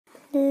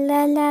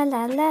la la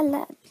la la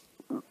la.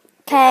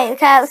 Okay,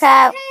 look out, look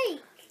out.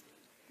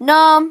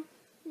 Nom.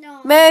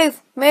 No.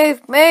 Move,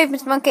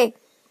 Mr. Monkey.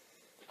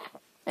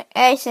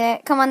 Okay,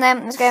 so come on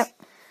then, let's go.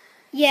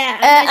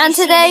 Yeah, and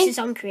today this is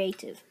on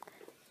creative.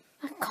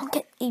 I can't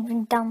get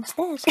even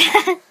downstairs.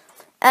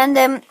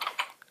 And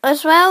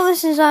as well,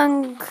 this is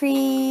on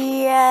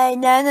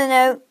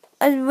no.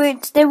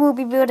 Today we'll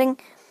be building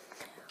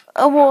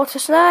a water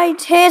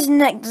slide. Here's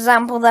an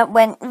example that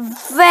went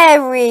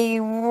very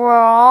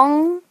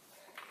wrong.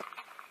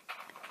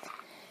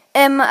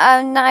 And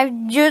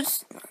I've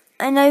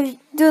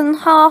done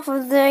half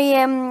of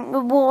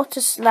the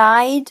water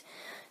slide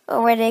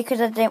already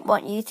because I didn't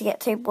want you to get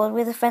too bored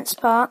with the fence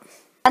part.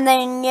 And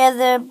then the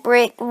other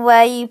brick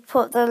where you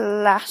put the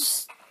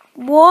last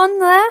one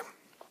there.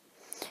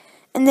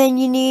 And then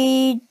you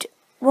need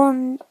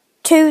 1,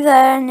 2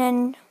 there, and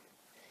then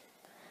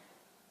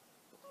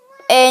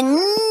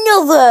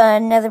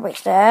another brick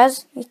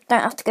stairs. You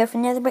don't have to go for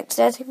another brick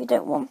stairs if you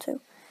don't want to.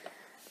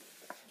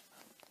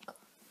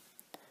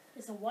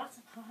 It's a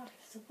water park.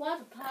 It's a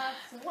water park.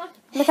 It's a water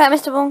park. Look at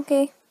Mr.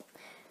 Monkey.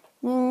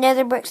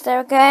 Another brick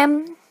stair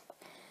again.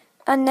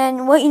 And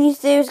then what you need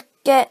to do is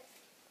get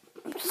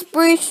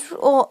spruce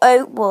or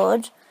oak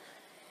wood,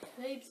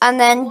 and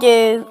then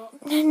do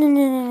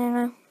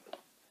no.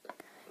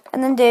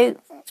 And then do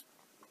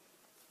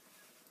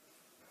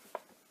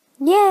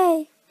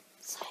yay!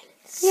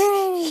 Silence.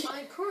 Yay!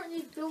 I'm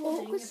currently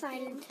building a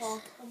silent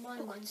park on my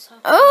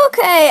Montage.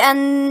 Okay,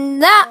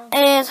 and that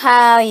is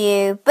how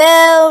you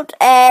build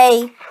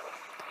a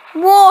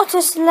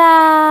water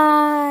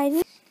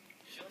slide.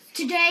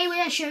 Today we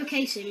are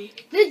showcasing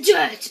the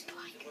dirt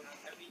bike.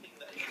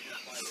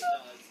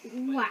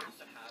 Wow,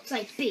 it's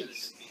like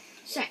bees.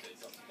 So,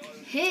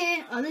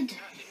 here are the dirt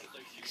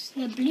bikes.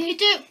 The blue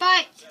dirt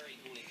bike,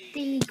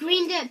 the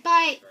green dirt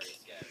bike,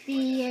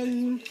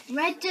 the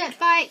red dirt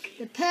bike,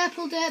 the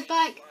purple dirt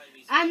bike,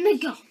 and the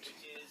gold.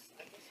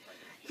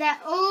 They're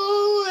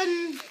all,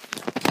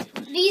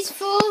 these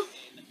 4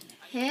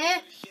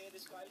 here,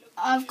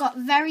 I've got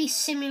very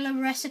similar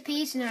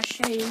recipes, and I'll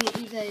show you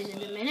those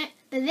in a minute.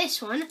 But this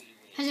one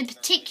has a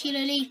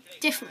particularly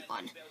different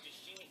one.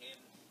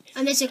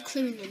 And there's a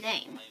clue in the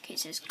name. Okay, it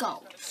says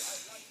gold.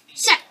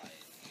 So,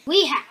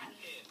 we have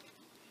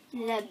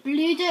the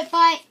blue dirt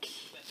bike,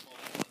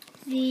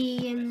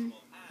 the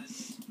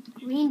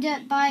green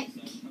dirt bike,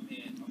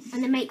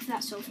 and they make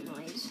that sort of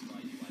noise.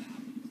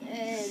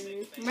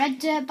 Red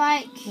dirt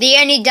bike. They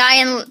only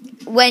die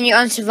when you're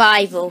on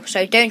survival,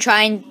 so don't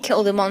try and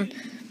kill them on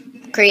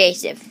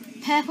creative.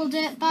 Purple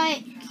dirt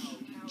bike.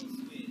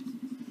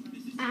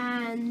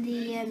 And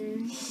the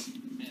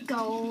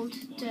gold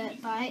dirt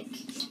bike.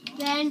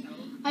 Then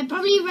I'd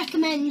probably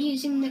recommend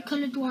using the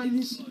coloured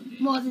ones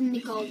more than the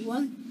gold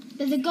one.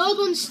 But the gold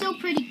one's still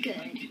pretty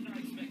good.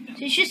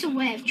 So it's just a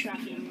way of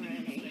travelling,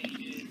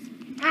 really.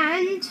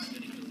 And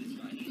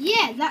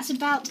yeah, that's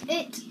about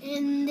it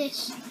in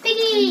this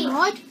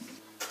mod.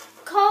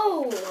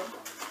 Coal.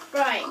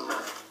 Right.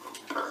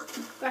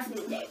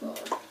 Crafting table.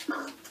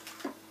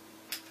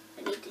 I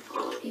need to do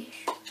this.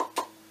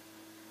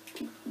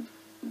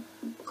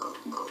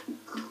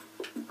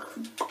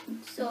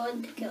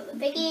 Sword to kill the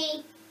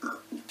piggy.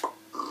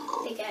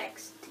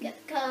 Pickaxe to get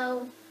the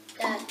coal.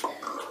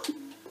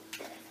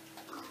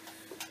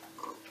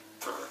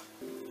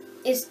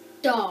 It's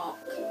dark.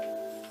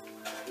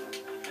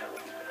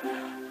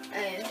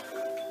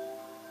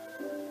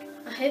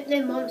 I hope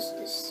no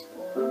monsters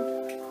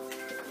spawn,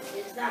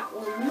 because that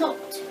will not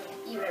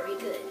be very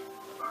good.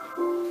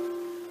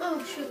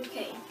 Oh,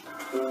 sugarcane.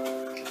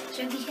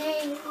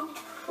 Sugarcane.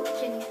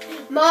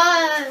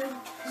 More!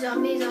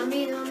 Zombie.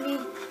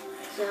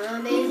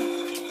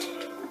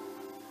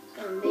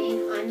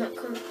 I'm not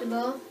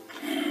comfortable.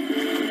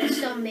 A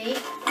zombie.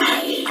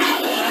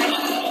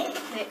 Right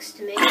next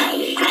to me.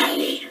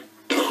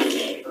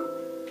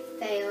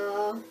 They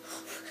are.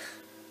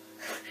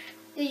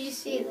 Did you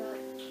see that?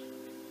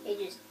 They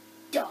just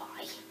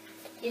died.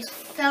 They just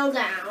fell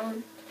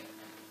down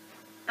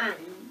and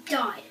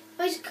died.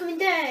 Oh, it's coming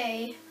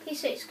day. Please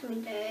say it's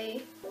coming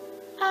day.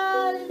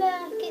 Oh,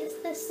 look, it's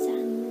the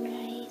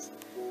sunrise.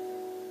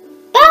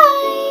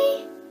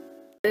 Bye!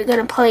 We're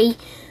going to play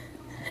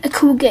a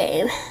cool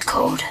game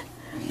called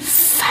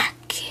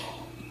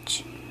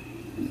Package.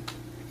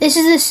 This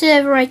is the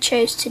server I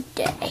chose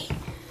today.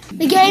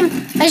 The game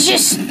has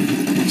just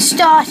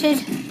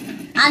started.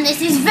 And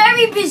this is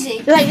very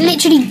busy. Like,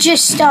 literally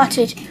just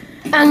started.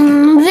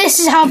 And this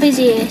is how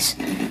busy it is.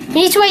 You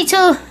need to wait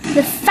till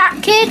the fat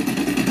kid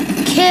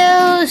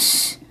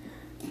kills,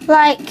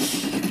 like,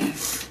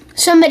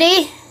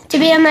 somebody to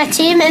be on their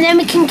team, and then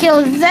we can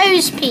kill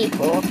those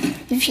people,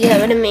 if you know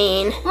what I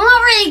mean. Well,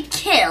 not really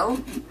kill.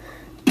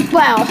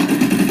 Well,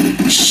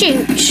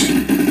 shoot.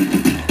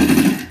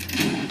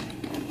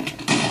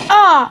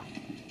 Ah!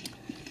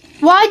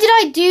 Why did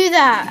I do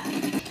that?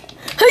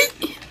 Hey!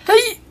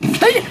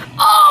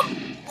 Oh!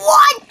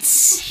 What?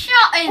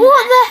 Shot in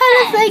What the hell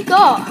have they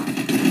got?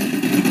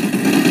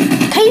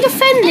 Can you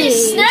defend There's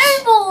these?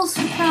 snowballs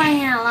for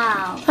crying out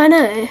loud. I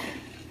know.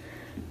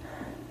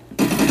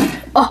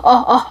 Oh,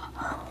 oh.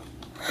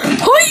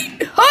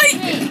 Hi!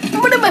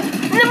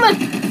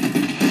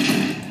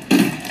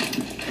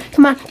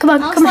 Come on,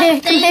 come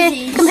here.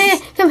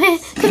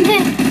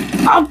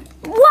 Oh,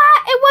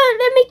 what? It won't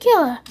let me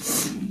kill her.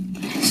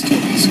 Let's do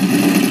this.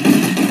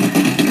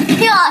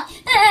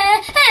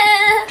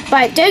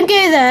 Right, don't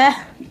go there.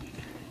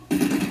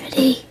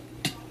 Ready?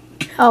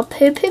 Oh,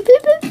 poo.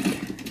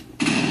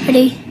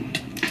 Ready?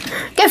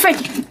 Go,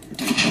 Freddy.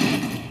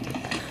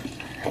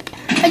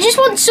 I just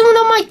want someone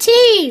on my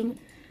team.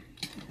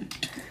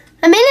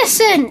 I'm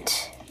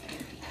innocent.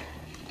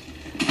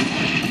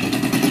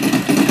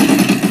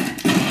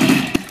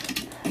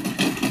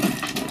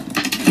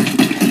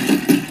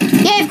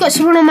 Yeah, I've got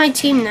someone on my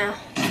team now.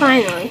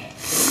 Finally.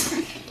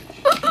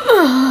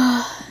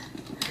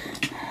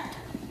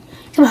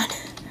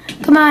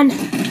 Come on.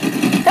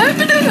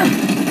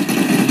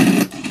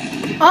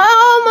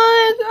 Oh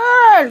my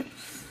god.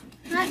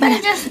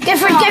 Go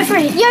for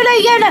it.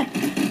 YOLO.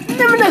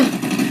 No.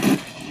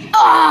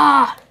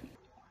 Ah.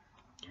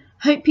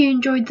 Hope you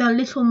enjoyed that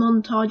little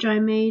montage I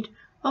made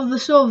of the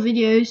sort of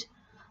videos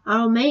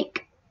I'll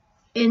make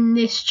in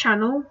this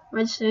channel,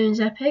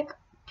 Redstone's Epic.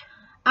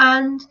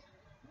 And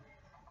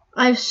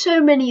I have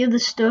so many other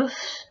stuff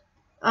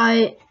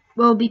I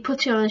will be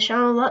putting on the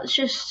channel. That's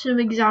just some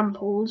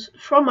examples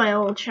from my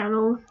old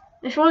channel.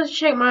 If you want to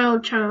check my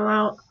old channel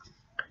out,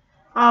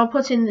 I'll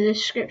put in the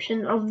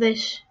description of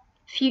this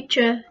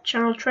future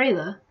channel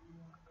trailer.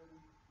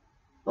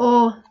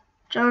 Or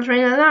channel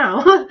trailer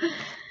now.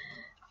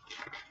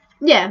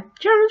 Yeah,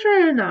 channel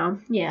trailer now,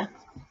 yeah.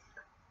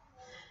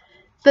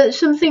 But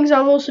some things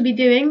I'll also be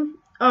doing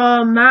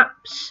are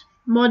maps,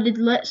 modded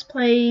let's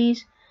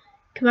plays,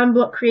 command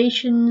block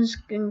creations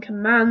and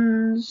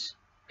commands,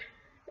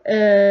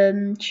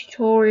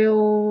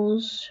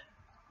 tutorials,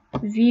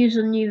 reviews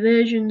on new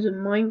versions of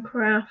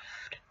Minecraft,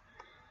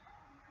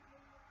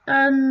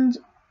 and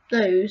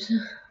those.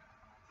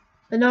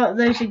 But not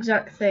those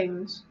exact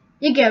things.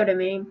 You get what I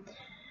mean.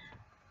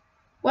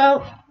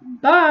 Well,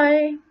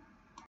 bye.